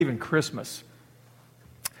even Christmas.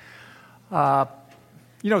 The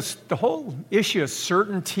whole issue of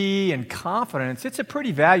certainty and confidence, it's a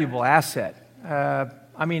pretty valuable asset.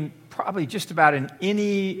 Probably just about in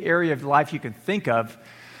any area of life you can think of.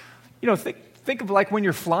 Think of like when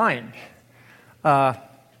you're flying.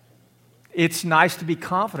 It's nice to be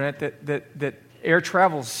confident that air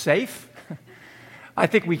travel is safe. I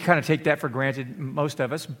think we kind of take that for granted, most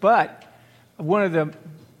of us. But one of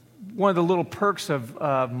the little perks of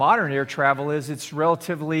modern air travel is it's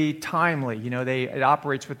relatively timely. It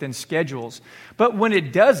operates within schedules. But when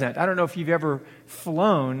it doesn't, I don't know if you've ever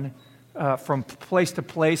flown from place to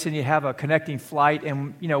place and you have a connecting flight,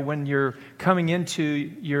 and when you're coming into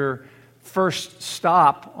your first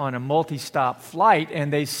stop on a multi-stop flight,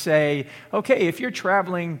 and they say, okay, if you're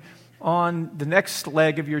traveling on the next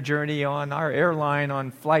leg of your journey on our airline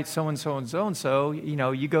on flight so-and-so and so-and-so,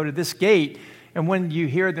 you go to this gate. And when you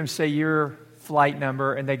hear them say your flight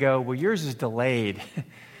number and they go, well, yours is delayed,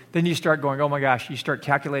 then you start going, oh my gosh, you start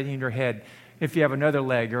calculating in your head if you have another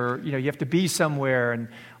leg, or you have to be somewhere, and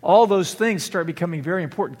all those things start becoming very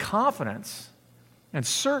important. Confidence and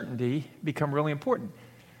certainty become really important.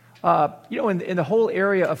 In the whole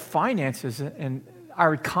area of finances and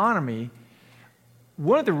our economy,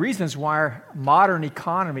 one of the reasons why modern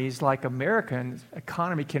economies like American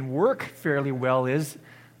economy can work fairly well is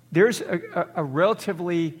there's a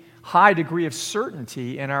relatively high degree of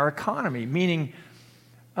certainty in our economy, meaning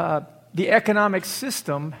the economic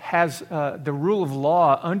system has the rule of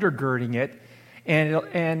law undergirding it,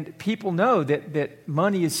 and people know that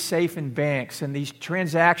money is safe in banks, and these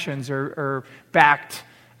transactions are backed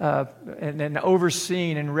and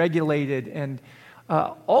overseen and regulated, and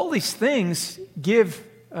all these things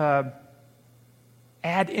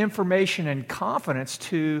add information and confidence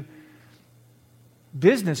to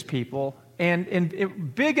business people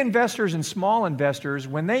and big investors and small investors.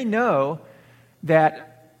 When they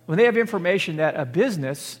have information that a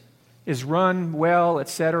business is run well, et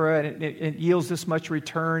cetera, and it yields this much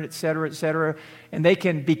return, et cetera, and they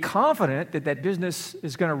can be confident that business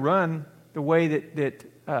is going to run the way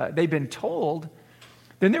that they've been told,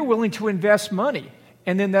 then they're willing to invest money.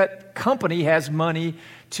 And then that company has money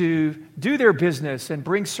to do their business and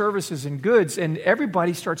bring services and goods, and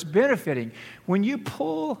everybody starts benefiting. When you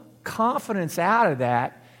pull confidence out of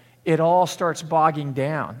that, it all starts bogging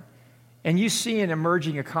down. And you see in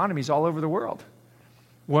emerging economies all over the world,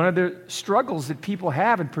 one of the struggles that people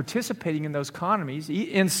have in participating in those economies,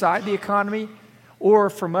 inside the economy, or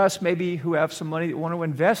from us maybe who have some money that want to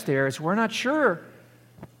invest there, is we're not sure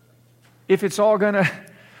if it's all going to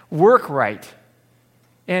work right.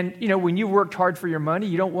 And, when you worked hard for your money,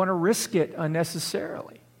 you don't want to risk it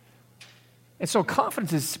unnecessarily. And so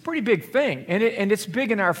confidence is a pretty big thing, and it's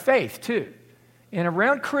big in our faith, too. And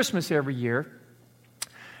around Christmas every year,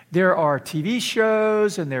 there are TV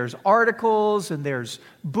shows, and there's articles, and there's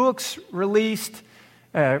books released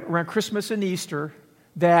around Christmas and Easter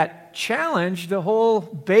that challenge the whole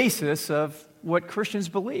basis of what Christians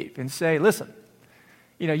believe and say, listen,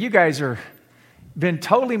 you guys are been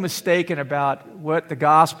totally mistaken about what the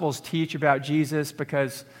Gospels teach about Jesus,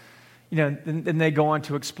 because, then they go on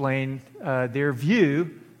to explain their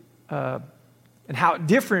view and how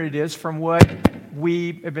different it is from what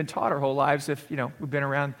we have been taught our whole lives if, we've been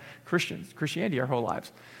around Christianity our whole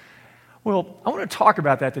lives. Well, I want to talk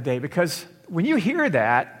about that today, because when you hear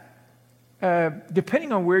that,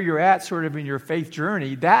 depending on where you're at sort of in your faith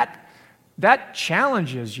journey, that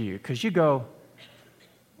challenges you, because you go,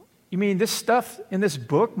 you mean this stuff in this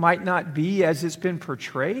book might not be as it's been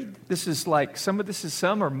portrayed? This is like, some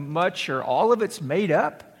or much or all of it's made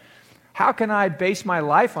up? How can I base my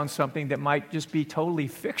life on something that might just be totally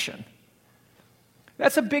fiction?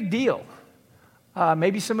 That's a big deal.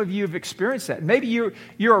 Maybe some of you have experienced that. Maybe you're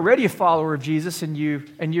already a follower of Jesus, and you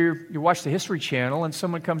watch the History Channel, and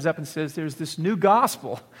someone comes up and says there's this new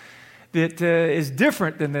gospel that is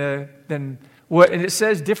different than what, and it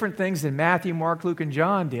says different things than Matthew, Mark, Luke, and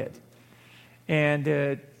John did, and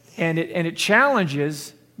it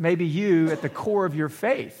challenges maybe you at the core of your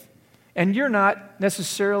faith, and you're not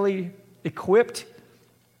necessarily equipped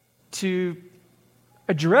to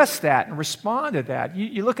address that and respond to that.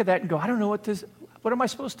 You look at that and go, I don't know what am I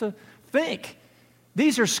supposed to think?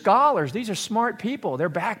 These are scholars. These are smart people. They're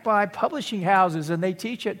backed by publishing houses, and they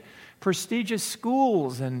teach at prestigious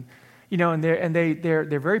schools, and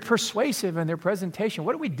they're very persuasive in their presentation.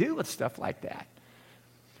 What do we do with stuff like that?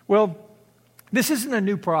 Well, this isn't a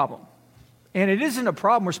new problem, and it isn't a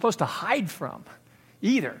problem we're supposed to hide from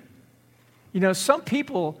either. Some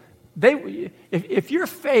people, if your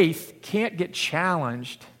faith can't get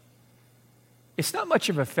challenged, it's not much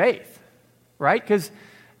of a faith, right? Because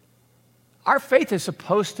our faith is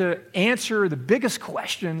supposed to answer the biggest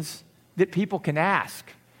questions that people can ask.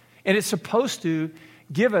 And it's supposed to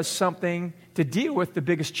give us something to deal with the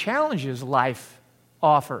biggest challenges life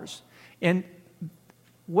offers. And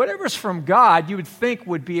whatever's from God, you would think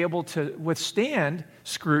would be able to withstand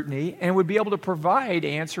scrutiny and would be able to provide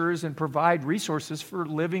answers and provide resources for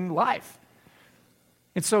living life.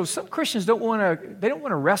 And so some Christians don't want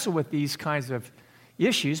to wrestle with these kinds of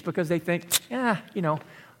issues because they think,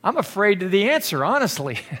 I'm afraid of the answer,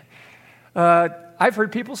 honestly. I've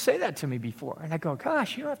heard people say that to me before. And I go,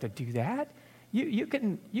 gosh, you don't have to do that. You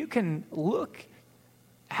can look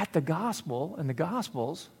at the gospel and the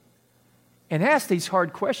gospels and ask these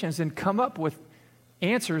hard questions and come up with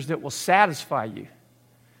answers that will satisfy you.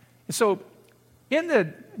 And so in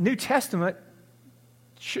the New Testament,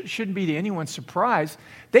 shouldn't be to anyone's surprise,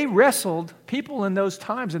 people in those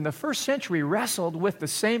times in the first century wrestled with the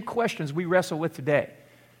same questions we wrestle with today.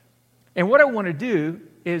 And what I want to do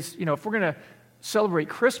is, if we're going to celebrate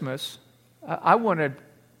Christmas, I want to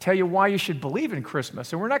tell you why you should believe in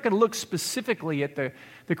Christmas. And we're not going to look specifically at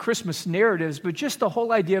the Christmas narratives, but just the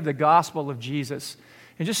whole idea of the gospel of Jesus.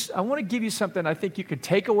 And I want to give you something I think you could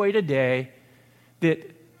take away today,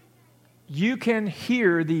 that you can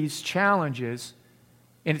hear these challenges,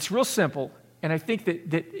 and it's real simple, and I think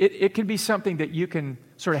that it can be something that you can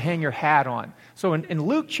sort of hang your hat on. So in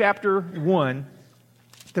Luke chapter 1,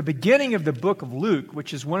 the beginning of the book of Luke,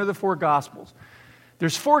 which is one of the four Gospels,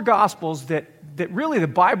 there's four Gospels that really the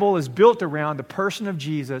Bible is built around the person of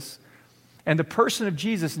Jesus, and the person of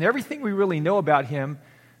Jesus and everything we really know about him,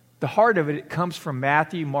 the heart of it comes from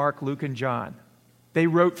Matthew, Mark, Luke, and John. They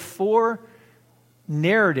wrote four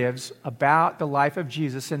narratives about the life of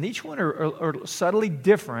Jesus, and each one are subtly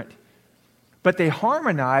different, but they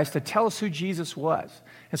harmonize to tell us who Jesus was.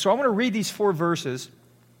 And so I want to read these four verses,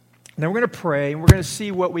 and then we're going to pray, and we're going to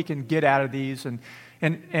see what we can get out of these, and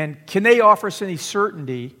can they offer us any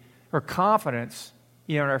certainty or confidence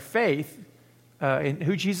in our faith in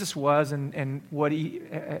who Jesus was and what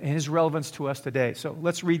and his relevance to us today. So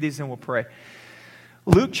let's read these and we'll pray.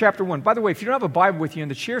 Luke chapter 1. By the way, if you don't have a Bible with you, in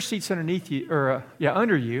the chair seats underneath you,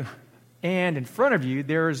 under you, and in front of you,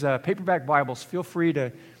 there's paperback Bibles. Feel free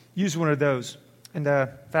to use one of those. And in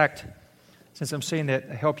fact, since I'm saying that,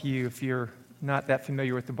 I help you if you're not that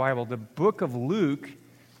familiar with the Bible. The book of Luke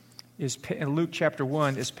in Luke chapter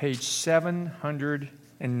 1 is page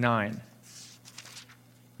 709.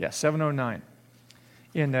 Yeah, 709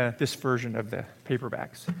 in this version of the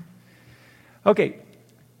paperbacks. Okay.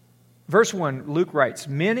 Verse 1, Luke writes,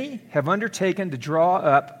 "Many have undertaken to draw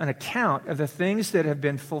up an account of the things that have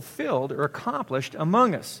been fulfilled or accomplished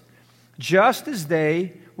among us, just as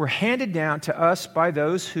they were handed down to us by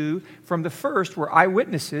those who, from the first, were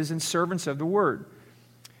eyewitnesses and servants of the word.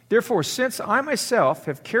 Therefore, since I myself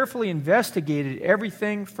have carefully investigated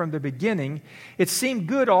everything from the beginning, it seemed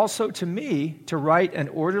good also to me to write an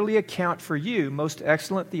orderly account for you, most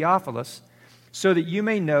excellent Theophilus, so that you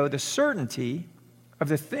may know the certainty of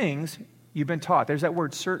the things you've been taught." There's that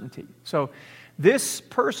word, certainty. So this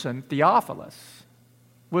person, Theophilus,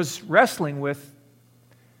 was wrestling with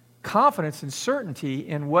confidence and certainty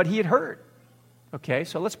in what he had heard. Okay,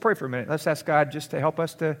 so let's pray for a minute. Let's ask God just to help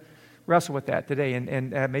us to wrestle with that today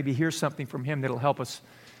and maybe hear something from him that'll help us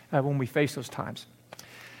when we face those times.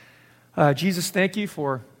 Jesus, thank you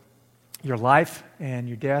for your life and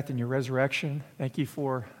your death and your resurrection. Thank you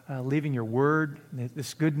for leaving your word,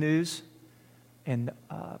 this good news. And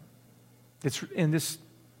it's in this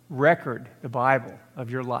record, the Bible, of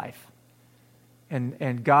your life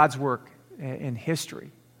and God's work in history.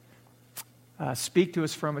 Speak to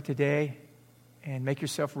us from it today and make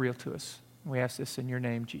yourself real to us. We ask this in your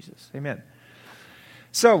name, Jesus. Amen.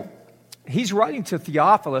 So he's writing to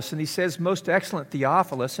Theophilus, and he says, "Most excellent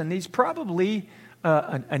Theophilus," and he's probably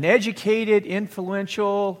an educated,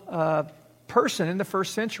 influential person in the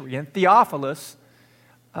first century. And Theophilus,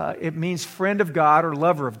 it means friend of God or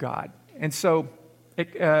lover of God. And so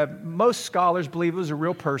most scholars believe it was a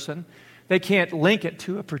real person. They can't link it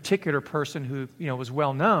to a particular person who was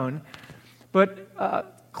well known. But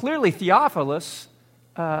clearly Theophilus,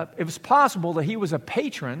 it was possible that he was a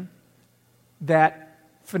patron that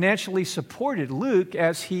financially supported Luke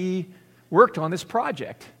as he worked on this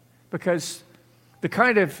project. Because the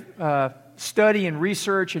kind of study and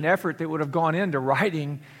research and effort that would have gone into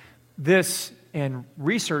writing this and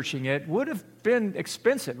researching it would have been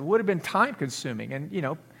expensive. It would have been time-consuming,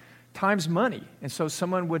 and, time's money. And so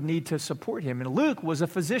someone would need to support him. And Luke was a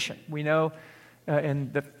physician. We know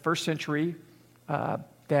in the first century,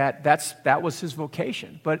 that was his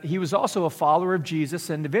vocation. But he was also a follower of Jesus,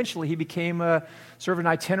 and eventually he became a sort of an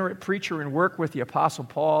itinerant preacher and worked with the Apostle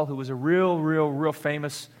Paul, who was a real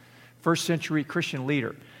famous first century Christian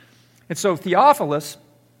leader. And so Theophilus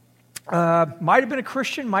might have been a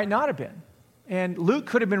Christian, might not have been. And Luke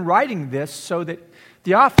could have been writing this so that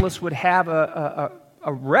Theophilus would have a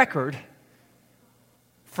record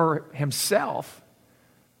for himself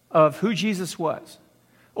of who Jesus was.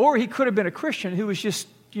 Or he could have been a Christian who was just,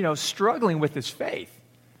 struggling with his faith.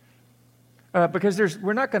 Because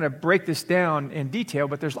we're not going to break this down in detail,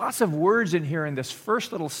 but there's lots of words in here in this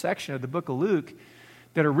first little section of the book of Luke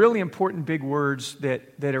that are really important big words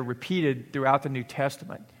that are repeated throughout the New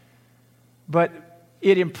Testament. But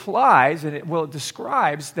it implies, and it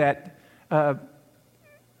describes that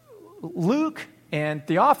Luke and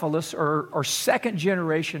Theophilus are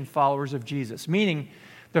second-generation followers of Jesus, meaning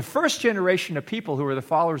the first generation of people who were the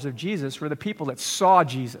followers of Jesus were the people that saw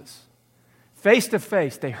Jesus face to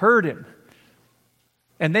face. They heard him.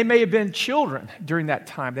 And they may have been children during that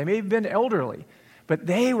time. They may have been elderly. But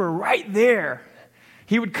they were right there.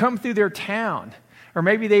 He would come through their town. Or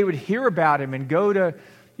maybe they would hear about him and go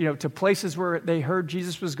to places where they heard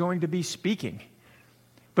Jesus was going to be speaking.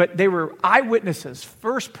 But they were eyewitnesses,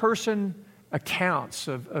 first-person accounts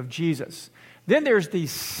of Jesus. Then there's the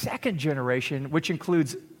second generation, which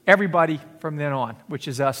includes everybody from then on, which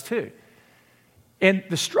is us too. And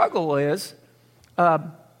the struggle is,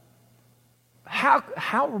 how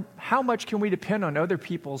much can we depend on other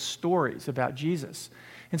people's stories about Jesus?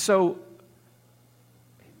 And so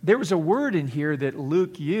there was a word in here that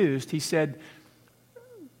Luke used. He said,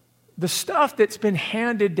 the stuff that's been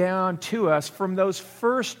handed down to us from those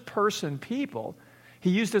first-person people,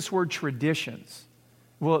 he used this word traditions.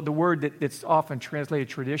 Well, the word that's often translated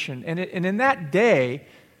tradition. And in that day,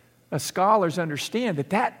 scholars understand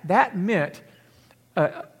that meant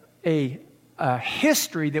a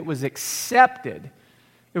history that was accepted.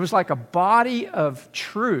 It was like a body of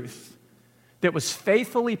truth that was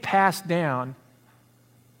faithfully passed down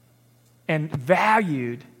and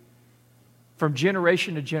valued from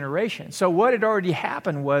generation to generation. So what had already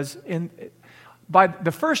happened was, by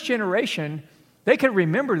the first generation, they could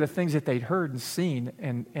remember the things that they'd heard and seen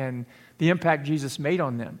and the impact Jesus made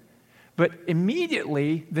on them. But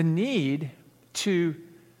immediately, the need to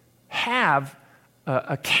have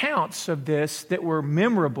accounts of this that were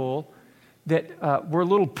memorable, that were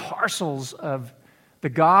little parcels of the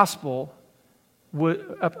gospel,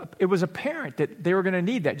 it was apparent that they were going to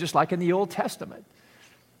need that, just like in the Old Testament.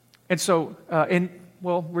 And so,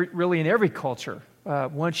 really in every culture,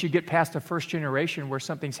 once you get past the first generation where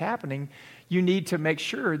something's happening, you need to make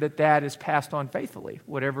sure that is passed on faithfully,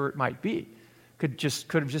 whatever it might be. Could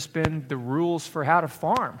have just been the rules for how to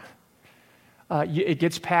farm. It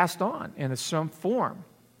gets passed on in some form.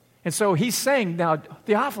 And so he's saying, now,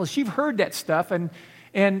 Theophilus, you've heard that stuff,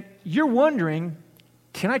 and you're wondering,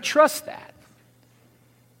 can I trust that?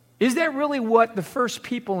 Is that really what the first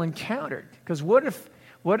people encountered? Because what if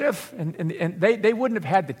they wouldn't have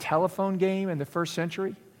had the telephone game in the first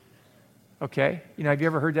century? Okay? Have you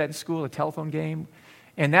ever heard that in school, a telephone game?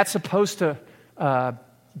 And that's supposed to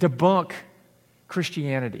debunk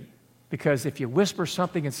Christianity. Because if you whisper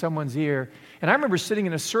something in someone's ear, and I remember sitting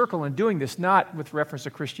in a circle and doing this, not with reference to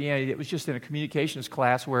Christianity, it was just in a communications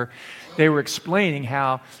class where they were explaining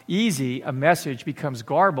how easy a message becomes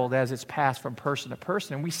garbled as it's passed from person to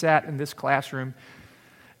person. And we sat in this classroom,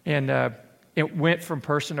 and it went from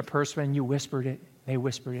person to person, and you whispered it, they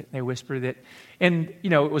whispered it, they whispered it. And,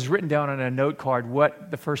 it was written down on a note card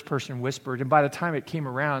what the first person whispered. And by the time it came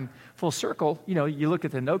around full circle, you looked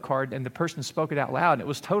at the note card, and the person spoke it out loud, and it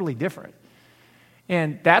was totally different.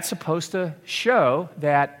 And that's supposed to show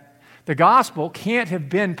that the gospel can't have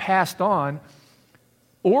been passed on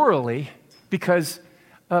orally because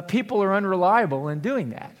people are unreliable in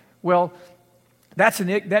doing that. Well,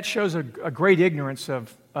 that shows a great ignorance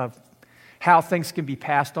of how things can be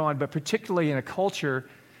passed on, but particularly in a culture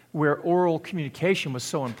where oral communication was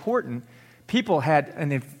so important, people had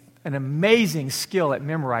an amazing skill at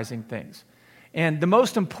memorizing things. And the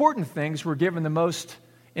most important things were given the most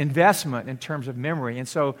investment in terms of memory. And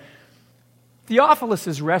so Theophilus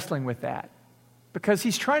is wrestling with that because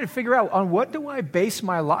he's trying to figure out, on what do I base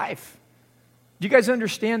my life? Do you guys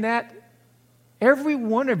understand that? Every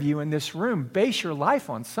one of you in this room base your life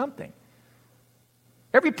on something.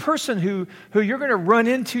 Every person who you're going to run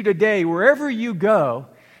into today, wherever you go,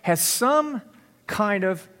 has some kind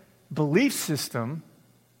of belief system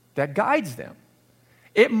that guides them.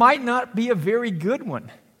 It might not be a very good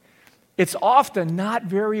one. It's often not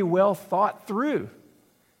very well thought through.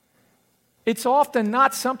 It's often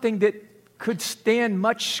not something that could stand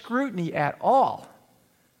much scrutiny at all.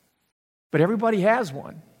 But everybody has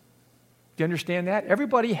one. Do you understand that?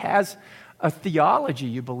 Everybody has a theology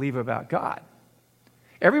you believe about God.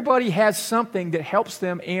 Everybody has something that helps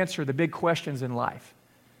them answer the big questions in life.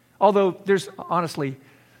 Although there's honestly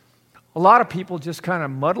a lot of people just kind of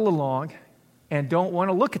muddle along and don't want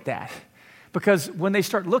to look at that. Because when they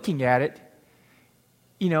start looking at it,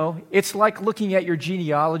 it's like looking at your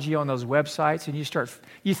genealogy on those websites,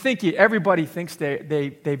 and everybody thinks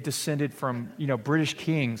they've descended from, British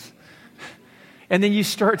kings. And then you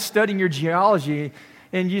start studying your genealogy,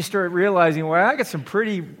 and you start realizing, well, I got some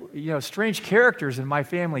pretty, strange characters in my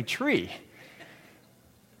family tree.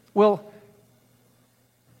 Well,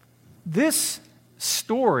 this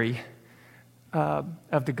story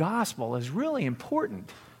of the gospel is really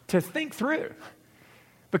important to think through,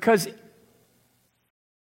 because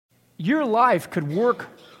your life could work,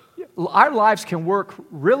 our lives can work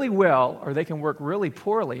really well, or they can work really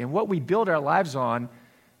poorly, and what we build our lives on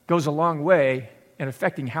goes a long way in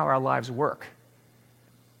affecting how our lives work.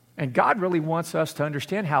 And God really wants us to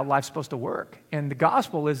understand how life's supposed to work, and the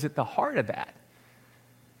gospel is at the heart of that.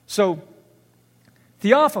 So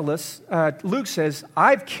Theophilus, Luke says,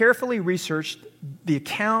 I've carefully researched the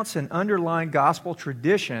accounts and underlying gospel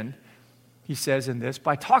tradition, he says in this,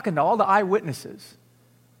 by talking to all the eyewitnesses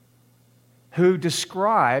who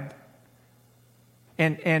describe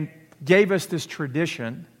and gave us this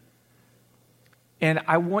tradition. And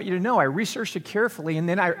I want you to know, I researched it carefully, and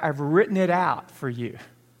then I've written it out for you.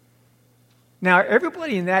 Now,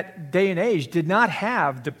 everybody in that day and age did not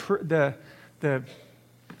have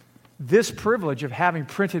this privilege of having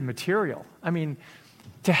printed material. I mean,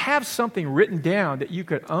 to have something written down that you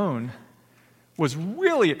could own was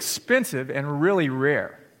really expensive and really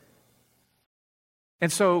rare.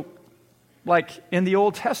 And so, like in the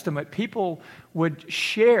Old Testament, people would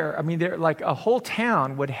share. I mean, like a whole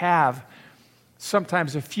town would have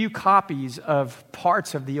sometimes a few copies of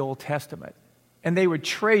parts of the Old Testament, and they would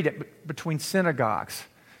trade it between synagogues.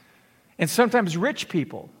 And sometimes rich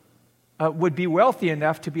people would be wealthy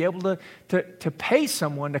enough to be able to pay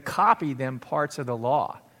someone to copy them parts of the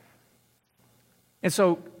law. And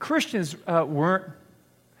so Christians weren't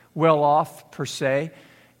well off per se,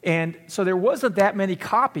 and so there wasn't that many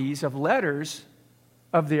copies of letters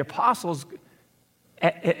of the apostles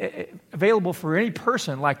available for any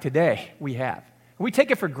person like today we have. We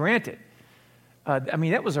take it for granted.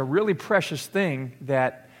 That was a really precious thing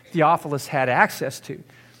that Theophilus had access to.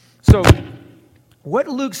 So what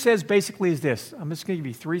Luke says basically is this. I'm just going to give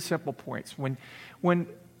you 3 simple points. When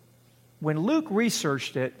Luke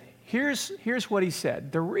researched it, here's what he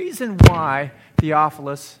said. The reason why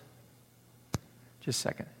Theophilus, just a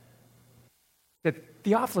second.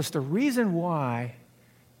 Theophilus, the reason why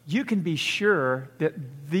you can be sure that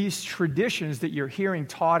these traditions that you're hearing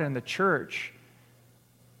taught in the church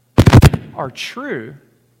are true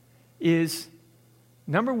is,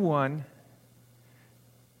 number one,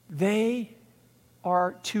 they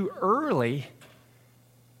are too early.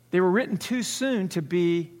 They were written too soon to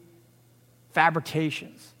be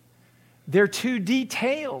fabrications. They're too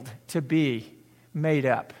detailed to be made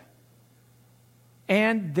up.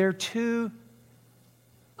 And they're too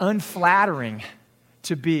unflattering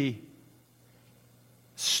to be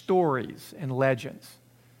stories and legends.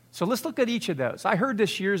 So let's look at each of those. I heard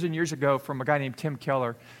this years and years ago from a guy named Tim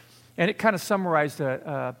Keller, and it kind of summarized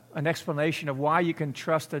an explanation of why you can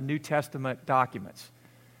trust the New Testament documents.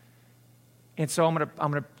 And so I'm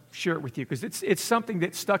going to share it with you because it's something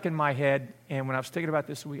that stuck in my head, and when I was thinking about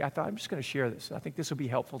this week, I thought, I'm just going to share this. I think this will be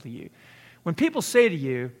helpful to you. When people say to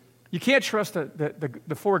you, you can't trust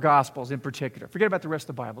the 4 Gospels in particular. Forget about the rest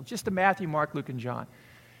of the Bible. Just the Matthew, Mark, Luke, and John.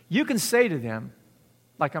 You can say to them,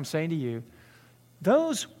 like I'm saying to you,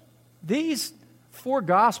 these 4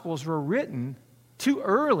 Gospels were written too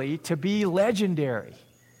early to be legendary.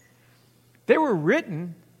 They were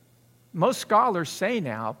written, most scholars say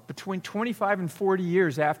now, between 25 and 40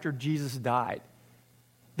 years after Jesus died.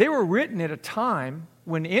 They were written at a time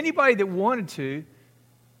when anybody that wanted to,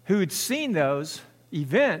 who had seen those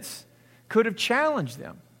events, could have challenged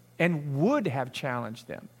them and would have challenged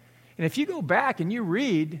them. And if you go back and you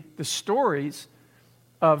read the stories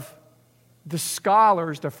of the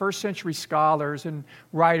scholars, the first century scholars and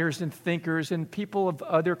writers and thinkers and people of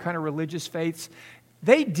other kind of religious faiths,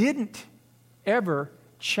 they didn't ever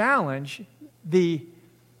challenge the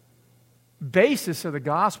basis of the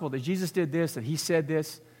gospel, that Jesus did this, that he said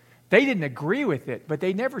this. They didn't agree with it, but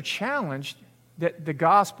they never challenged that the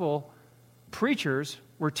gospel preachers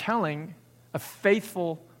were telling a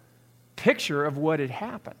faithful picture of what had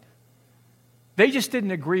happened. They just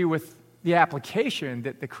didn't agree with the application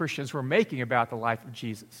that the Christians were making about the life of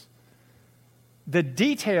Jesus. The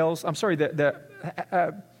details,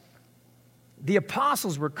 the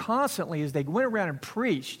apostles were constantly, as they went around and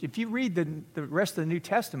preached, if you read the rest of the New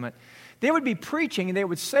Testament, they would be preaching and they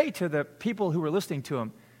would say to the people who were listening to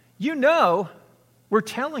them, you know, we're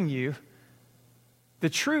telling you the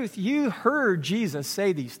truth. You heard Jesus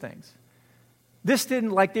say these things. This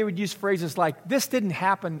didn't, like they would use phrases like, this didn't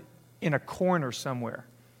happen in a corner somewhere,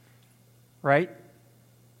 right?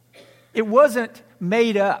 It wasn't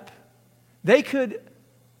made up. They could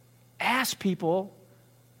ask people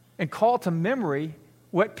and call to memory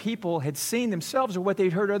what people had seen themselves or what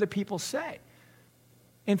they'd heard other people say.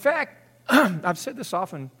 In fact, I've said this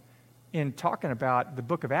often in talking about the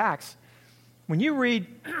book of Acts. When you read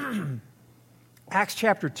Acts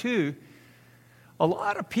chapter 2, a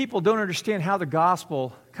lot of people don't understand how the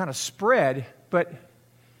gospel kind of spread, but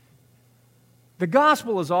the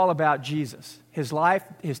gospel is all about Jesus, his life,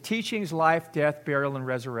 his teachings, life, death, burial, and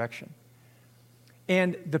resurrection.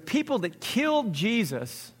 And the people that killed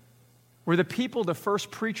Jesus were the people the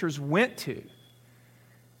first preachers went to.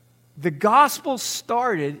 The gospel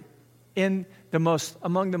started among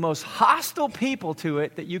the most hostile people to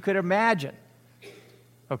it that you could imagine.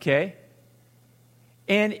 Okay?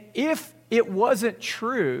 And if it wasn't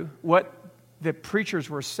true what the preachers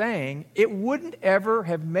were saying, it wouldn't ever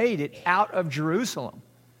have made it out of Jerusalem.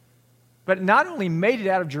 But it not only made it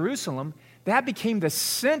out of Jerusalem, that became the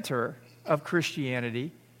center of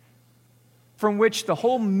Christianity from which the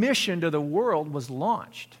whole mission to the world was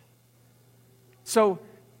launched. So,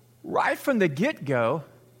 right from the get-go,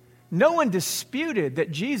 no one disputed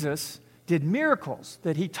that Jesus did miracles,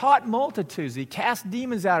 that he taught multitudes, he cast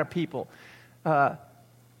demons out of people.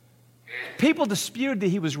 People disputed that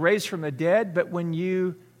he was raised from the dead, but when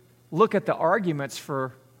you look at the arguments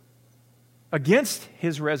against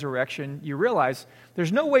his resurrection, you realize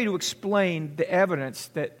there's no way to explain the evidence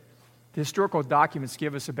that the historical documents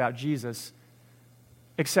give us about Jesus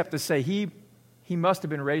except to say he must have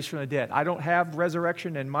been raised from the dead. I don't have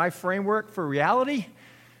resurrection in my framework for reality,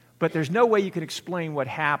 but there's no way you can explain what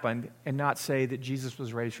happened and not say that Jesus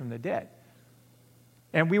was raised from the dead.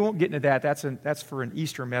 And we won't get into that. That's for an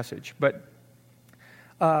Easter message. But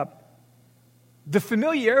the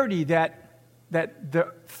familiarity that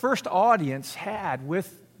the first audience had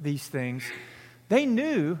with these things, they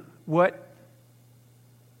knew what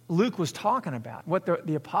Luke was talking about, what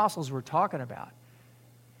the apostles were talking about.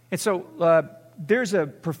 And so there's a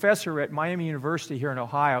professor at Miami University here in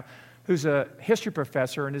Ohio who's a history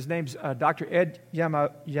professor, and his name's Dr. Ed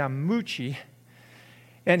Yamauchi.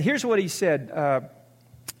 And here's what he said.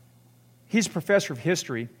 He's a professor of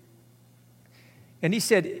history. And he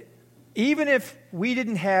said, even if we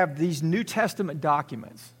didn't have these New Testament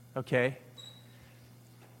documents, okay,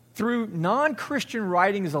 through non-Christian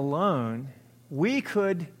writings alone, we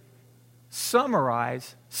could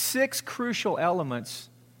summarize 6 crucial elements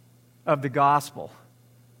of the gospel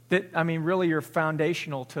that, really are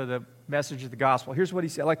foundational to the message of the gospel. Here's what he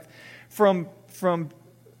said. Like from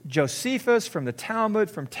Josephus, from the Talmud,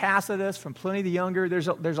 from Tacitus, from Pliny the Younger, there's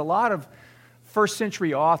a lot of first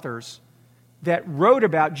century authors that wrote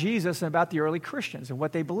about Jesus and about the early Christians and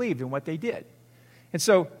what they believed and what they did. And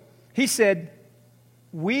so he said,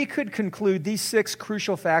 we could conclude these 6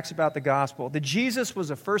 crucial facts about the gospel. That Jesus was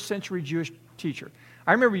a first century Jewish teacher.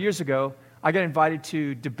 I remember years ago, I got invited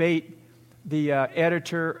to debate the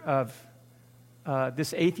editor of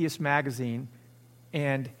this atheist magazine,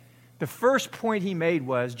 and the first point he made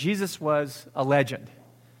was Jesus was a legend,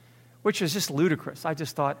 which is just ludicrous. I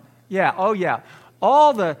just thought,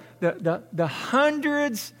 all the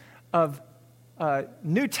hundreds of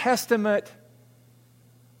New Testament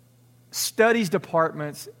studies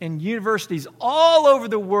departments in universities all over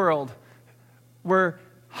the world where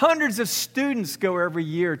hundreds of students go every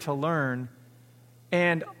year to learn,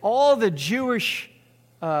 and all the Jewish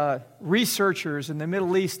researchers in the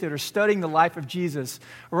Middle East that are studying the life of Jesus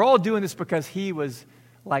are all doing this because he was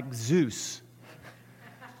like Zeus,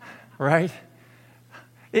 right?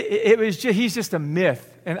 He's just a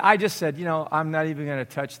myth. And I just said, I'm not even going to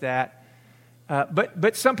touch that.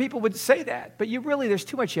 But some people would say that. But there's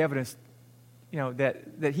too much evidence,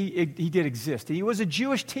 that he did exist. He was a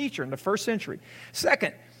Jewish teacher in the first century.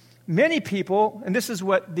 Second, many people, and this is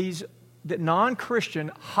what the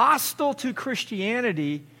non-Christian, hostile to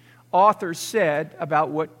Christianity authors said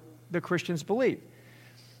about what the Christians believed.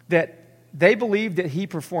 That they believed that he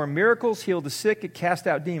performed miracles, healed the sick, and cast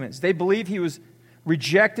out demons. They believed he was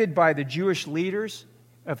rejected by the Jewish leaders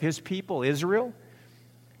of his people, Israel.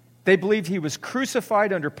 They believed he was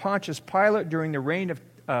crucified under Pontius Pilate during the reign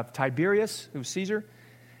of Tiberius, who was Caesar.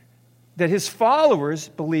 that his followers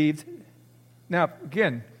believed. Now,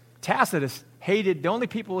 again, Tacitus hated, the only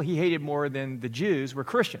people he hated more than the Jews were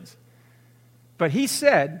Christians. But he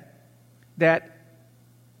said that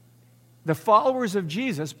the followers of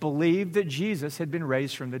Jesus believed that Jesus had been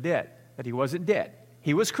raised from the dead, that he wasn't dead.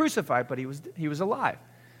 He was crucified, but he was alive.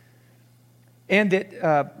 And that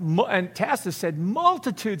and Tacitus said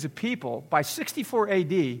multitudes of people by 64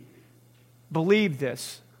 AD believed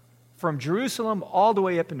this, from Jerusalem all the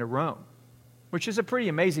way up into Rome, which is a pretty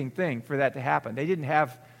amazing thing for that to happen. They didn't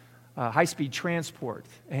have high-speed transport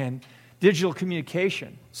and digital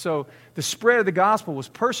communication. So the spread of the gospel was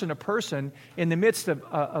person to person in the midst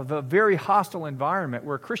of a very hostile environment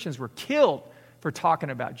where Christians were killed for talking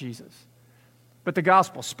about Jesus. But the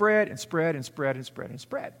gospel spread and spread and spread and spread and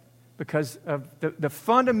spread because of the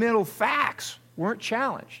fundamental facts weren't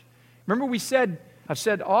challenged. Remember I've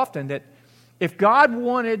said often that if God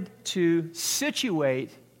wanted to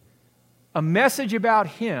situate a message about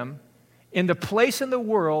him in the place in the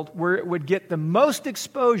world where it would get the most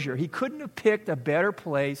exposure, he couldn't have picked a better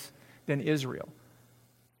place than Israel.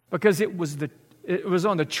 Because it was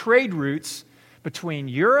on the trade routes between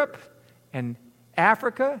Europe and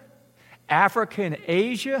Africa, Africa and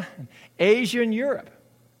Asia, and Asia and Europe.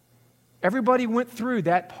 Everybody went through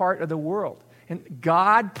that part of the world. And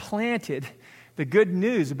God planted the good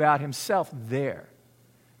news about himself there.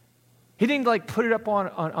 He didn't put it up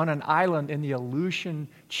on an island in the Aleutian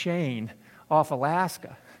chain off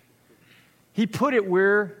Alaska. He put it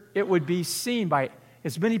where it would be seen by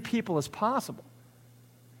as many people as possible.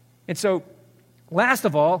 And so, last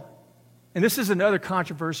of all, and this is another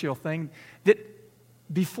controversial thing, that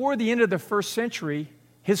before the end of the first century,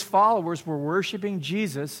 his followers were worshiping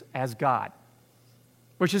Jesus as God,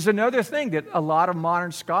 which is another thing that a lot of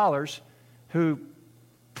modern scholars who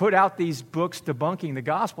put out these books debunking the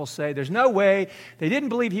gospel say there's no way. They didn't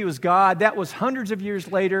believe he was God. That was hundreds of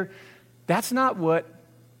years later. That's not what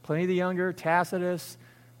Pliny the Younger, Tacitus,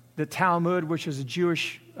 the Talmud, which is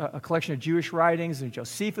a collection of Jewish writings, and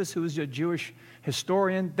Josephus, who was a Jewish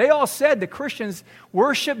historian, they all said the Christians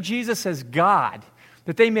worshiped Jesus as God,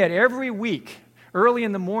 that they met every week, early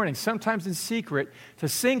in the morning, sometimes in secret, to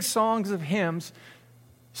sing songs of hymns,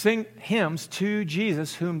 sing hymns to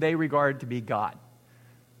Jesus, whom they regarded to be God.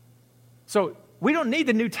 So we don't need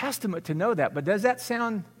the New Testament to know that, but does that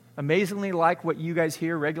sound amazingly like what you guys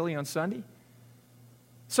hear regularly on Sunday?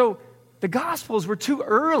 So the Gospels were too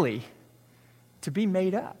early to be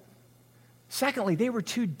made up. Secondly, they were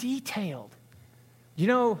too detailed. You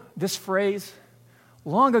know this phrase,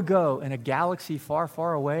 long ago in a galaxy far,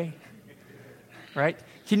 far away? Right?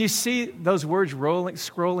 Can you see those words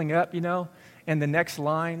scrolling up, and the next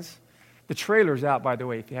lines? The trailer's out, by the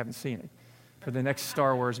way, if you haven't seen it, for the next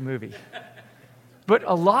Star Wars movie. But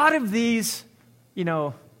a lot of these,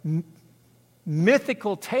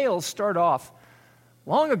 mythical tales start off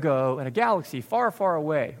long ago in a galaxy far, far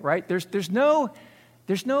away, right? There's no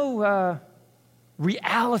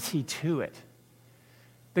reality to it.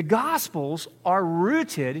 The Gospels are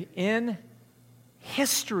rooted in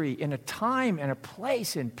history, in a time and a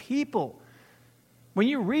place and people. When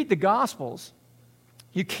you read the Gospels,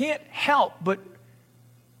 you can't help but,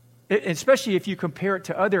 especially if you compare it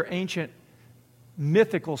to other ancient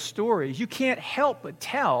mythical stories, you can't help but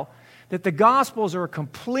tell that the Gospels are a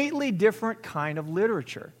completely different kind of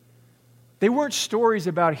literature. They weren't stories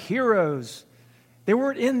about heroes. They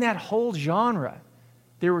weren't in that whole genre.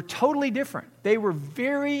 They were totally different. They were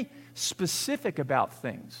very specific about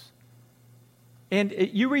things. And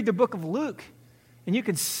you read the book of Luke, and you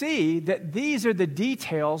can see that these are the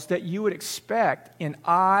details that you would expect in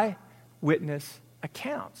eyewitness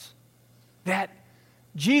accounts. That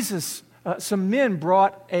Jesus, some men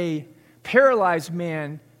brought a paralyzed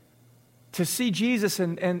man to see Jesus,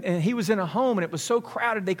 and he was in a home, and it was so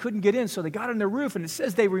crowded they couldn't get in, so they got on the roof, and it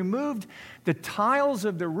says they removed the tiles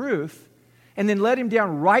of the roof and then let him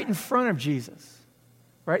down right in front of Jesus.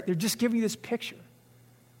 Right? They're just giving you this picture.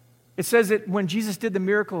 It says that when Jesus did the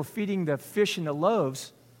miracle of feeding the fish and the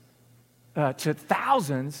loaves to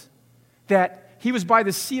thousands, that he was by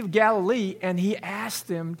the Sea of Galilee, and he asked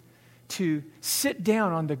them to sit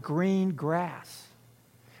down on the green grass,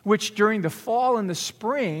 which during the fall and the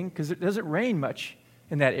spring, because it doesn't rain much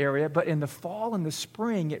in that area, but in the fall and the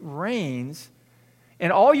spring it rains,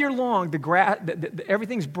 and all year long the grass,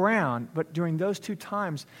 everything's brown, but during those two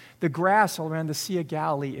times, the grass all around the Sea of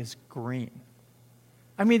Galilee is green.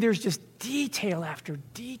 I mean, there's just detail after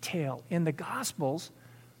detail in the Gospels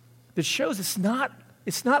that shows it's not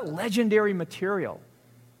legendary material.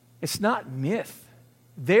 It's not myth.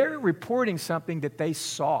 They're reporting something that they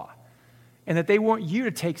saw. and that they want you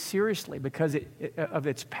to take seriously because of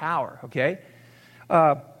its power, okay?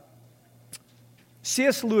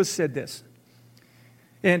 C.S. Lewis said this,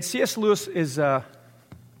 and C.S. Lewis is a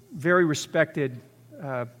very respected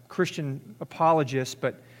Christian apologist,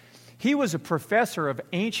 but he was a professor of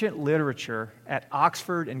ancient literature at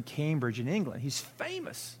Oxford and Cambridge in England. He's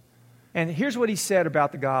famous. And here's what he said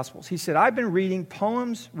about the Gospels. He said, I've been reading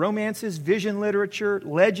poems, romances, vision literature,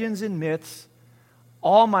 legends, and myths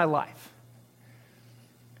all my life.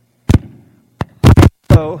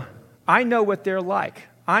 So I know what they're like.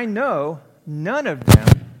 I know none of them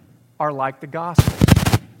are like the Gospels.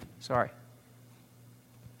 Sorry.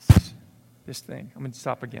 This thing. I'm going to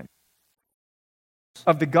stop again.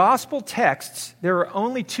 Of the Gospel texts, there are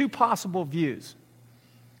only two possible views.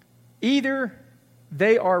 Either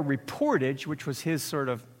they are reportage, which was his sort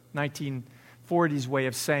of 1940s way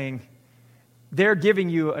of saying they're giving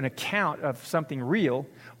you an account of something real,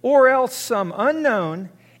 or else some unknown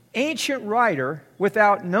ancient writer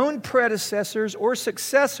without known predecessors or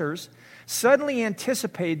successors suddenly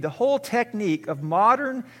anticipated the whole technique of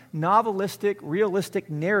modern novelistic, realistic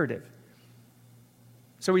narrative.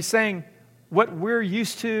 So he's saying what we're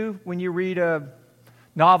used to when you read a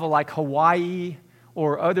novel like Hawaii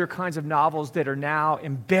or other kinds of novels that are now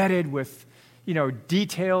embedded with,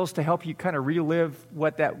 details to help you kind of relive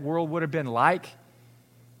what that world would have been like.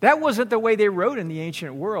 That wasn't the way they wrote in the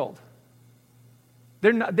ancient world.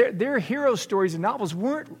 Their hero stories and novels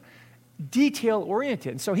weren't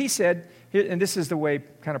detail-oriented. And so he said, and this is the way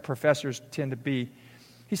kind of professors tend to be,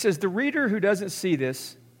 he says, the reader who doesn't see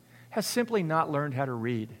this has simply not learned how to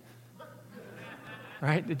read.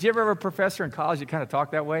 Right? Did you ever have a professor in college that kind of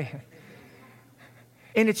talked that way?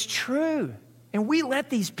 And it's true. And we let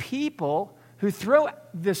these people who throw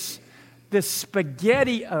this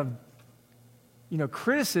spaghetti of,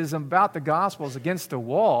 criticism about the Gospels against the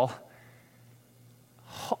wall,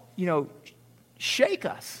 shake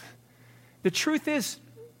us. The truth is,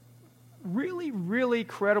 really, really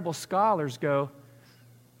credible scholars go,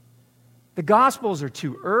 the Gospels are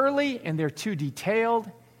too early and they're too detailed,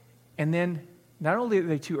 and then not only are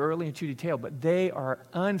they too early and too detailed, but they are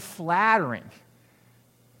unflattering.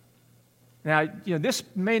 Now, this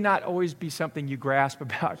may not always be something you grasp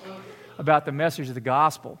about the message of the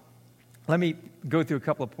gospel. Let me go through a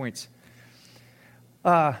couple of points.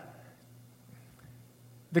 The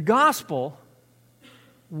gospel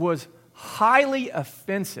was highly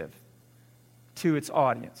offensive to its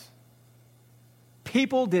audience.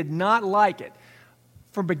 People did not like it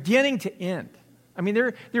from beginning to end. I mean,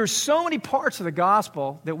 there are so many parts of the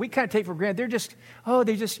gospel that we kind of take for granted.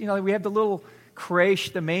 We have the little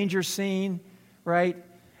creche, the manger scene, right?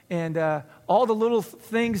 And all the little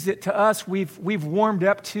things that to us we've warmed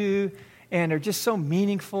up to and are just so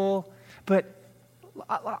meaningful. But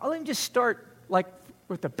let me just start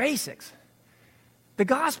with the basics. The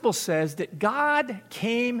gospel says that God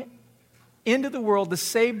came into the world to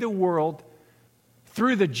save the world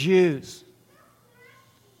through the Jews.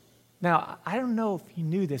 Now, I don't know if you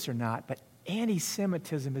knew this or not, but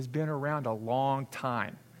anti-Semitism has been around a long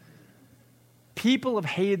time. People have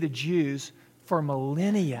hated the Jews for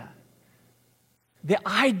millennia. The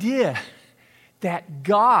idea that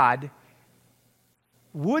God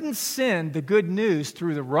wouldn't send the good news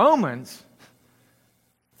through the Romans,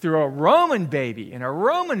 through a Roman baby and a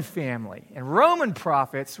Roman family and Roman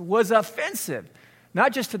prophets was offensive.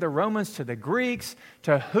 Not just to the Romans, to the Greeks,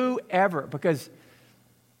 to whoever. Because,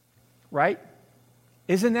 right?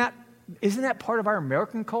 Isn't that part of our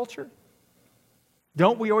American culture?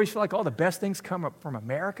 Don't we always feel like all the best things come up from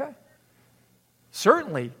America?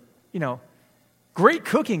 Certainly, great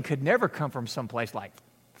cooking could never come from someplace like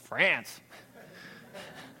France.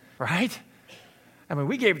 Right? I mean,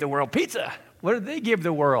 we gave the world pizza. What did they give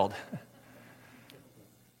the world?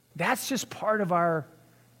 That's just part of our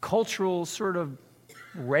cultural sort of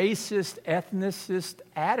racist, ethnicist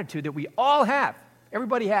attitude that we all have.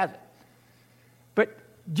 Everybody has it. But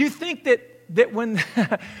do you think that when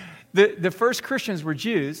the first Christians were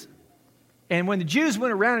Jews, and when the Jews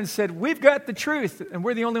went around and said, we've got the truth, and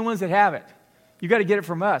we're the only ones that have it, you got to get it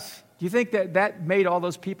from us, do you think that made all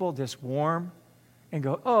those people just warm and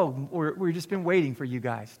go, oh, we've just been waiting for you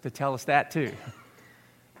guys to tell us that too?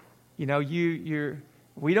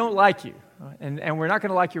 We don't like you, and we're not going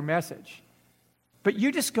to like your message. But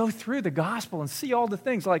you just go through the gospel and see all the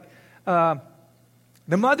things like the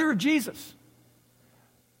mother of Jesus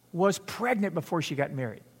was pregnant before she got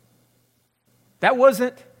married. That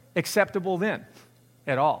wasn't acceptable then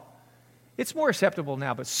at all. It's more acceptable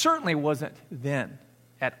now, but certainly wasn't then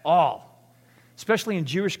at all, especially in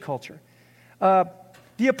Jewish culture.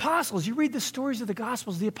 Do The apostles, you read the stories of the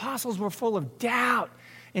Gospels, the apostles were full of doubt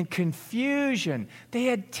and confusion. They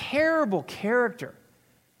had terrible character.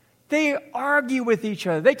 They argue with each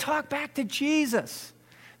other. They talk back to Jesus.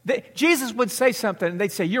 Jesus would say something and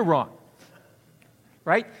they'd say, "You're wrong."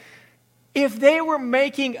 Right? If they were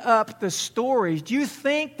making up the stories, do you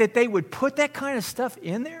think that they would put that kind of stuff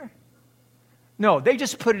in there? No, they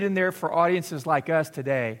just put it in there for audiences like us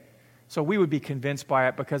today, so we would be convinced by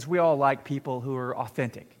it because we all like people who are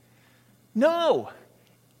authentic. No,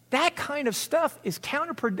 that kind of stuff is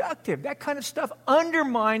counterproductive. That kind of stuff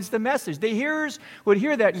undermines the message. The hearers would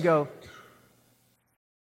hear that and go,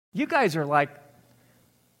 "You guys are like,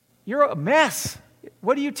 you're a mess.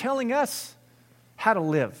 What are you telling us how to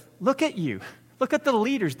live? Look at you. Look at the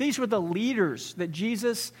leaders." These were the leaders that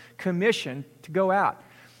Jesus commissioned to go out.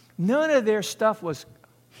 None of their stuff was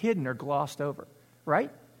hidden or glossed over,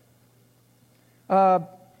 right?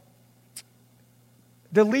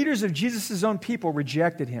 The leaders of Jesus' own people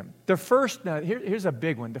rejected him. Here's a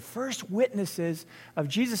big one. The first witnesses of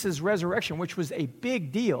Jesus' resurrection, which was a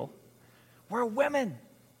big deal, were women.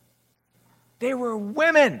 They were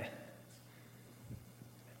women.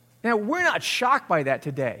 Now, we're not shocked by that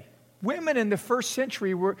today. Women in the first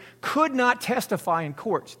century could not testify in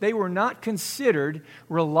courts. They were not considered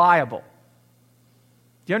reliable.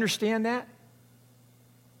 Do you understand that?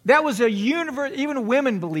 That was even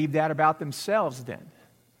women believed that about themselves then.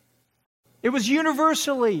 It was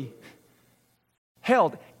universally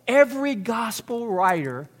held. Every gospel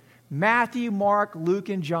writer, Matthew, Mark, Luke,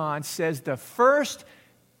 and John, says the first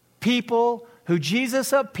people who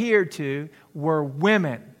Jesus appeared to were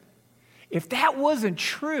women. If that wasn't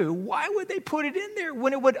true, why would they put it in there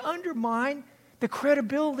when it would undermine the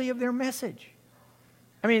credibility of their message?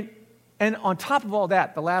 I mean, and on top of all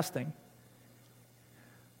that, the last thing,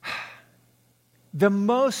 the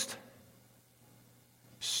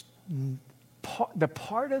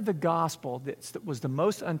part of the gospel that was the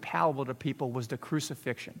most unpalatable to people was the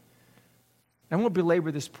crucifixion. I won't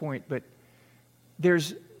belabor this point, but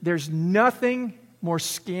there's nothing more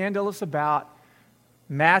scandalous about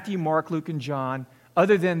Matthew, Mark, Luke, and John,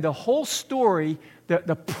 other than the whole story,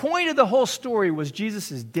 the point of the whole story was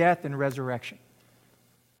Jesus' death and resurrection.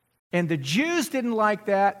 And the Jews didn't like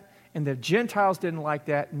that, and the Gentiles didn't like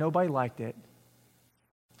that. Nobody liked it.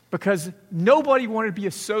 Because nobody wanted to be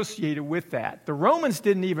associated with that. The Romans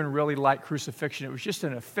didn't even really like crucifixion. It was just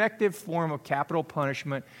an effective form of capital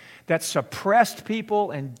punishment that suppressed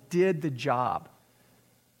people and did the job.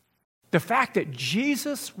 The fact that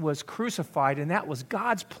Jesus was crucified, and that was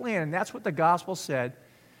God's plan, and that's what the gospel said,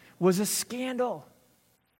 was a scandal.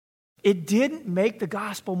 It didn't make the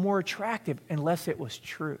gospel more attractive unless it was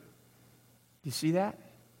true. Do you see that?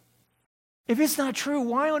 If it's not true,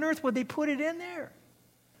 why on earth would they put it in there?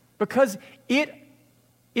 Because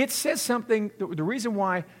it says something, the reason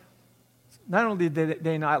why, not only did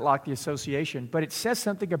they not like the association, but it says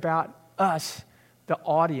something about us, the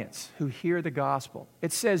audience who hear the gospel.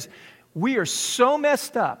 It says, we are so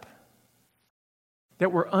messed up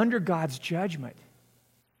that we're under God's judgment.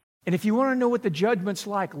 And if you want to know what the judgment's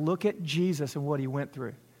like, look at Jesus and what he went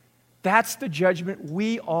through. That's the judgment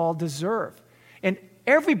we all deserve. And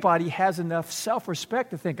everybody has enough self-respect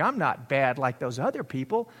to think, I'm not bad like those other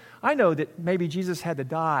people. I know that maybe Jesus had to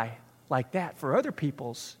die like that for other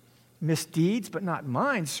people's misdeeds, but not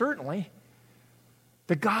mine, certainly.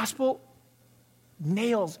 The gospel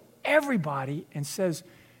nails everybody and says,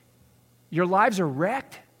 your lives are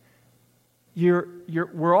wrecked.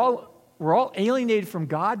 We're all alienated from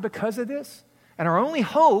God because of this. And our only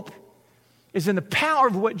hope is in the power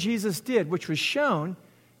of what Jesus did, which was shown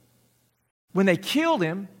when they killed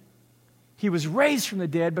him. He was raised from the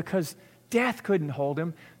dead because death couldn't hold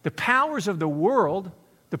him. The powers of the world,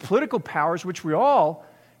 the political powers, which we all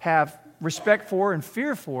have respect for and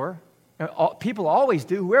fear for, people always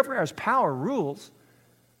do, whoever has power rules.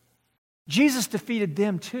 Jesus defeated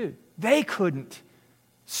them too. They couldn't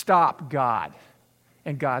stop God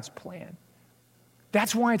and God's plan.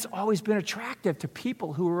 That's why it's always been attractive to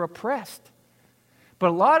people who are oppressed. But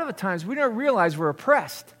a lot of the times we don't realize we're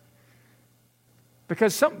oppressed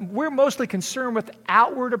because we're mostly concerned with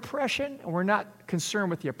outward oppression and we're not concerned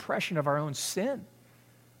with the oppression of our own sin.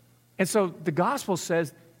 And so the gospel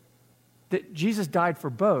says that Jesus died for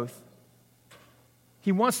both.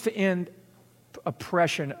 He wants to end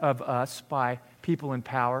oppression of us by people in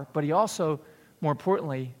power, but he also, more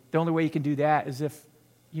importantly, the only way he can do that is if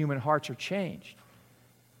human hearts are changed.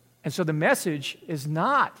 And so the message is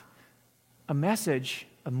not a message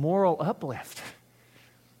of moral uplift.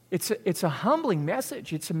 It's a humbling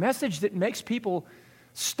message. It's a message that makes people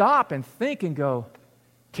stop and think and go,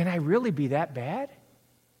 can I really be that bad?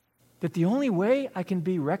 That the only way I can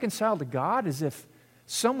be reconciled to God is if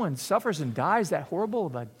someone suffers and dies that horrible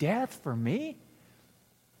of a death for me?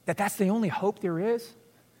 That's the only hope there is?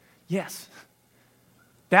 Yes.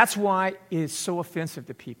 That's why it is so offensive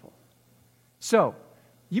to people. So,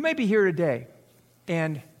 you may be here today,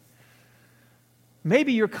 and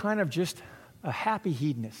maybe you're kind of just a happy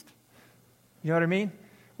hedonist. You know what I mean?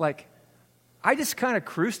 Like, I just kind of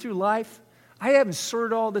cruise through life. I haven't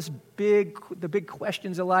sorted all the big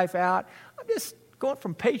questions of life out. I'm just going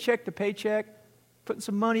from paycheck to paycheck, putting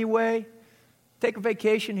some money away, take a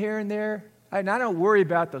vacation here and there. And I don't worry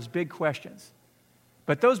about those big questions.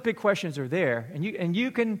 But those big questions are there, and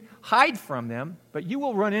you can hide from them, but you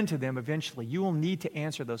will run into them eventually. You will need to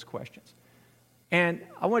answer those questions. And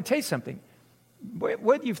I want to tell you something.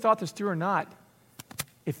 Whether you've thought this through or not,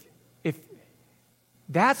 if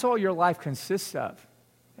that's all your life consists of,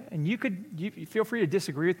 and you feel free to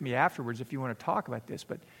disagree with me afterwards if you want to talk about this,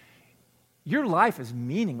 but your life is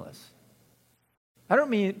meaningless. I don't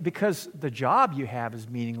mean because the job you have is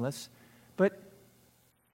meaningless, but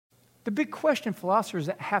the big question philosophers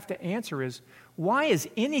have to answer is, why is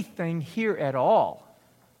anything here at all?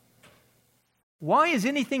 Why is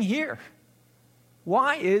anything here?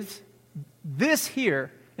 Why is this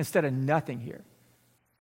here instead of nothing here?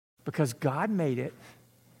 Because God made it,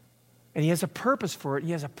 and He has a purpose for it.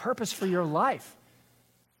 He has a purpose for your life.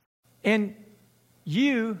 And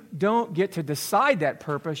you don't get to decide that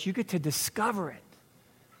purpose, you get to discover it.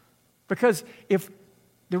 Because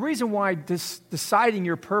the reason why deciding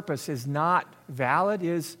your purpose is not valid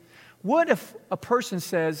is, what if a person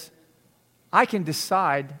says, I can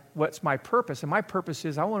decide what's my purpose, and my purpose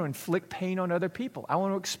is I want to inflict pain on other people. I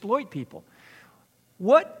want to exploit people.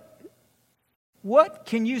 What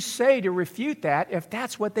can you say to refute that if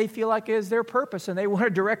that's what they feel like is their purpose and they want to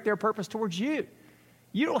direct their purpose towards you?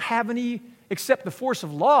 You don't have any, except the force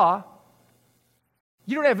of law,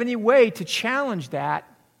 you don't have any way to challenge that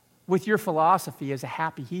with your philosophy as a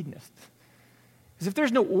happy hedonist. Because if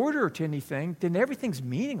there's no order to anything, then everything's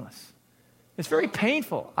meaningless. It's very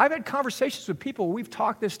painful. I've had conversations with people, we've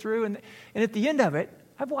talked this through, and at the end of it,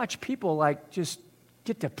 I've watched people like just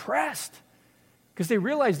get depressed because they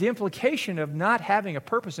realize the implication of not having a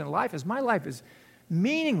purpose in life is my life is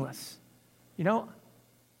meaningless. You know,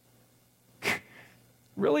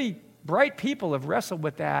 really bright people have wrestled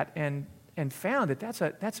with that and found that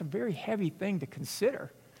that's a very heavy thing to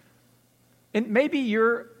consider. And maybe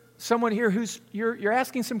you're someone here you're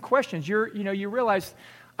asking some questions. You realize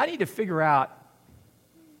I need to figure out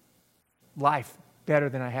life better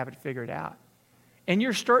than I have it figured out. And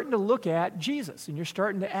you're starting to look at Jesus, and you're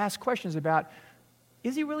starting to ask questions about,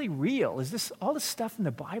 is He really real? Is this all this stuff in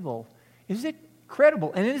the Bible, is it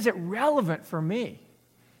credible? And is it relevant for me?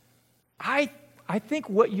 I think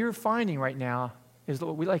what you're finding right now is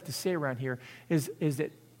what we like to say around here is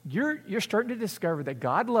that you're starting to discover that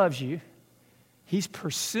God loves you. He's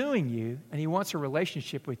pursuing you, and He wants a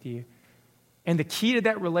relationship with you. And the key to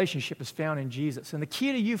that relationship is found in Jesus. And the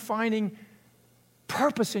key to you finding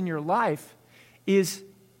purpose in your life is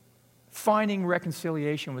finding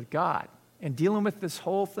reconciliation with God and dealing with this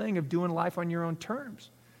whole thing of doing life on your own terms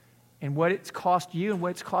and what it's cost you and what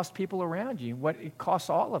it's cost people around you and what it costs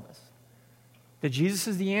all of us. That Jesus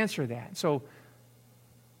is the answer to that. So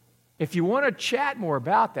if you want to chat more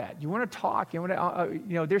about that, you want to talk,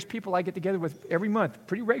 there's people I get together with every month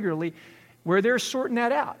pretty regularly where they're sorting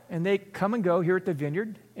that out. And they come and go here at the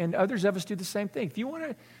Vineyard, and others of us do the same thing. If you want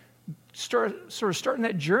to starting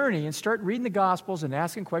that journey and start reading the Gospels and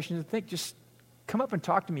asking questions and think, just come up and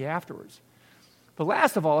talk to me afterwards. But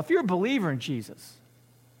last of all, if you're a believer in Jesus,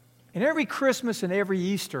 and every Christmas and every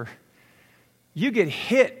Easter, you get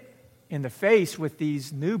hit in the face with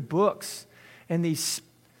these new books and these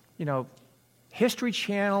History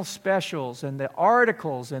Channel specials and the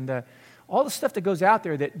articles and all the stuff that goes out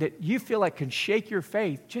there that you feel like can shake your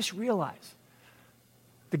faith, just realize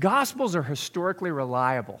the Gospels are historically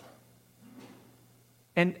reliable.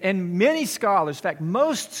 And many scholars, in fact,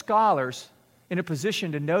 most scholars in a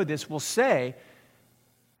position to know this will say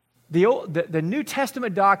the New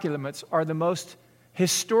Testament documents are the most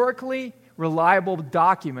historically reliable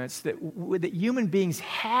documents that human beings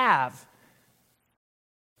have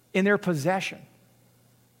in their possession.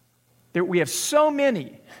 We have so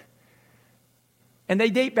many, and they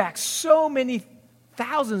date back so many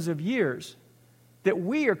thousands of years that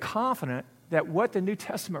we are confident that what the New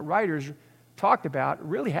Testament writers talked about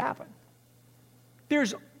really happened.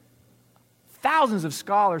 There's thousands of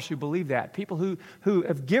scholars who believe that, people who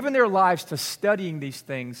have given their lives to studying these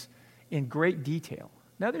things in great detail.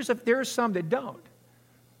 Now, there are some that don't.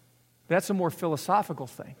 That's a more philosophical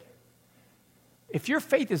thing. if your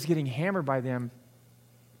faith is getting hammered by them,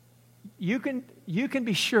 you can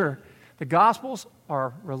be sure the Gospels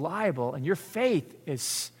are reliable, and your faith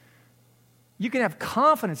is, you can have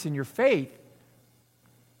confidence in your faith,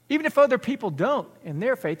 even if other people don't in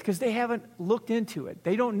their faith, because they haven't looked into it.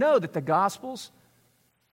 They don't know that the Gospels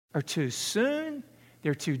are too soon,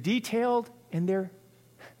 they're too detailed, and they're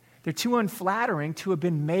too unflattering to have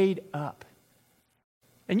been made up.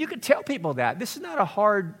 And you can tell people that. This is not a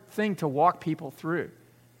hard thing to walk people through.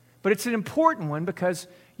 But it's an important one because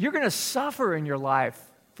you're going to suffer in your life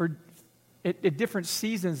at different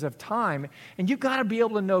seasons of time. And you've got to be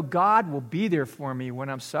able to know God will be there for me when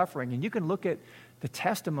I'm suffering. And you can look at the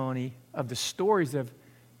testimony of the stories of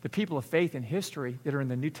the people of faith in history that are in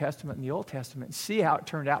the New Testament and the Old Testament and see how it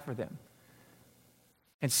turned out for them.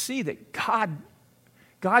 And see that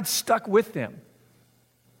God stuck with them.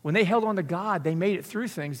 When they held on to God, they made it through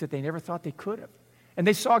things that they never thought they could have. And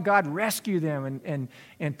they saw God rescue them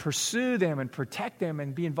and pursue them and protect them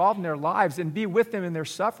and be involved in their lives and be with them in their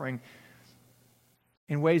suffering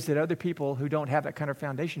in ways that other people who don't have that kind of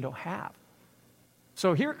foundation don't have.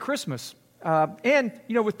 So here at Christmas, and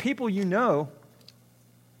with people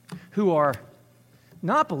who are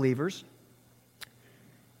not believers,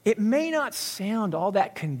 it may not sound all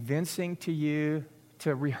that convincing to you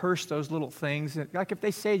to rehearse those little things. Like if they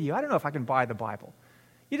say to you, I don't know if I can buy the Bible.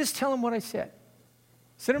 You just tell them what I said.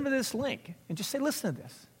 Send them to this link and just say, listen to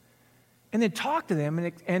this. And then talk to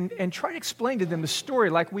them and try to explain to them the story,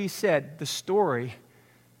 like we said, the story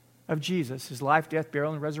of Jesus, his life, death,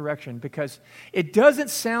 burial, and resurrection, because it doesn't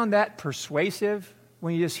sound that persuasive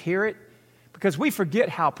when you just hear it, because we forget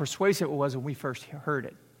how persuasive it was when we first heard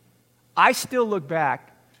it. I still look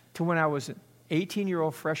back to when I was an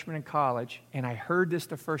 18-year-old freshman in college, and I heard this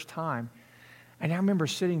the first time, and I remember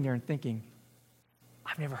sitting there and thinking,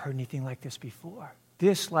 I've never heard anything like this before.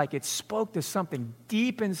 This, like, it spoke to something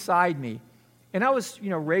deep inside me. And I was,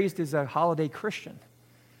 raised as a holiday Christian,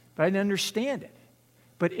 but I didn't understand it.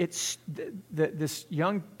 But it's this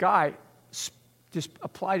young guy just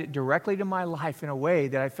applied it directly to my life in a way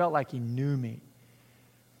that I felt like he knew me.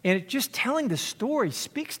 And just telling the story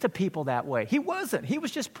speaks to people that way. He wasn't. He was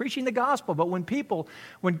just preaching the gospel. But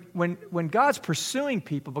when God's pursuing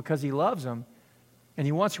people because he loves them and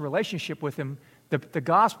he wants a relationship with them, the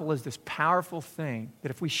gospel is this powerful thing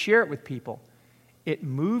that if we share it with people, it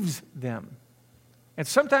moves them. And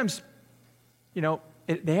sometimes,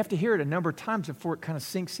 they have to hear it a number of times before it kind of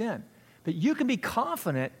sinks in. But you can be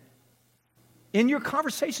confident in your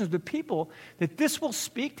conversations with people that this will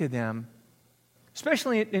speak to them,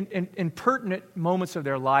 especially in pertinent moments of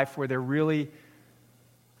their life where they're really,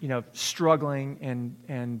 struggling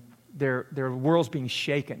and their world's being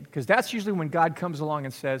shaken. Because that's usually when God comes along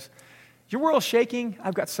and says, your world's shaking,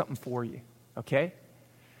 I've got something for you, okay?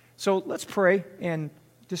 So let's pray and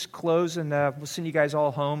just close, and we'll send you guys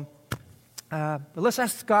all home. But let's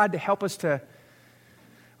ask God to help us to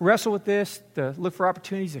wrestle with this, to look for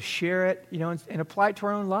opportunities to share it, and apply it to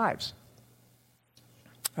our own lives.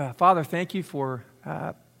 Father, thank you for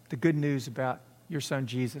the good news about your son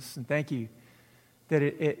Jesus, and thank you that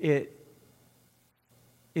it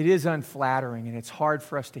is unflattering and it's hard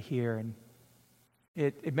for us to hear, and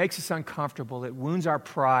it makes us uncomfortable. It wounds our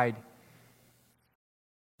pride,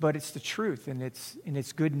 but it's the truth, and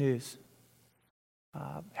it's good news.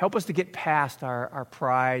 Help us to get past our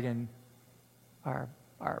pride and our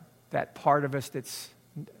that part of us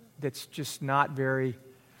that's just not very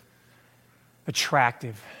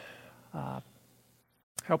attractive.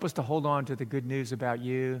 Help us to hold on to the good news about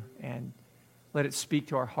you and let it speak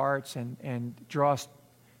to our hearts and draw us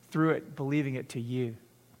through it, believing it to you.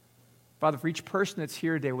 Father, for each person that's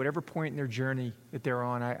here today, whatever point in their journey that they're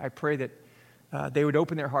on, I pray that they would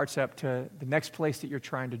open their hearts up to the next place that you're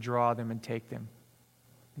trying to draw them and take them.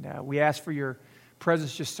 And we ask for your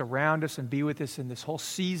presence just surround us and be with us in this whole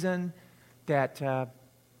season, that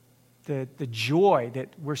the joy that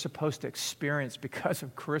we're supposed to experience because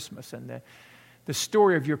of Christmas and the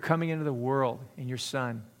story of your coming into the world and your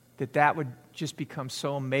Son, that would just become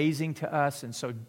so amazing to us and so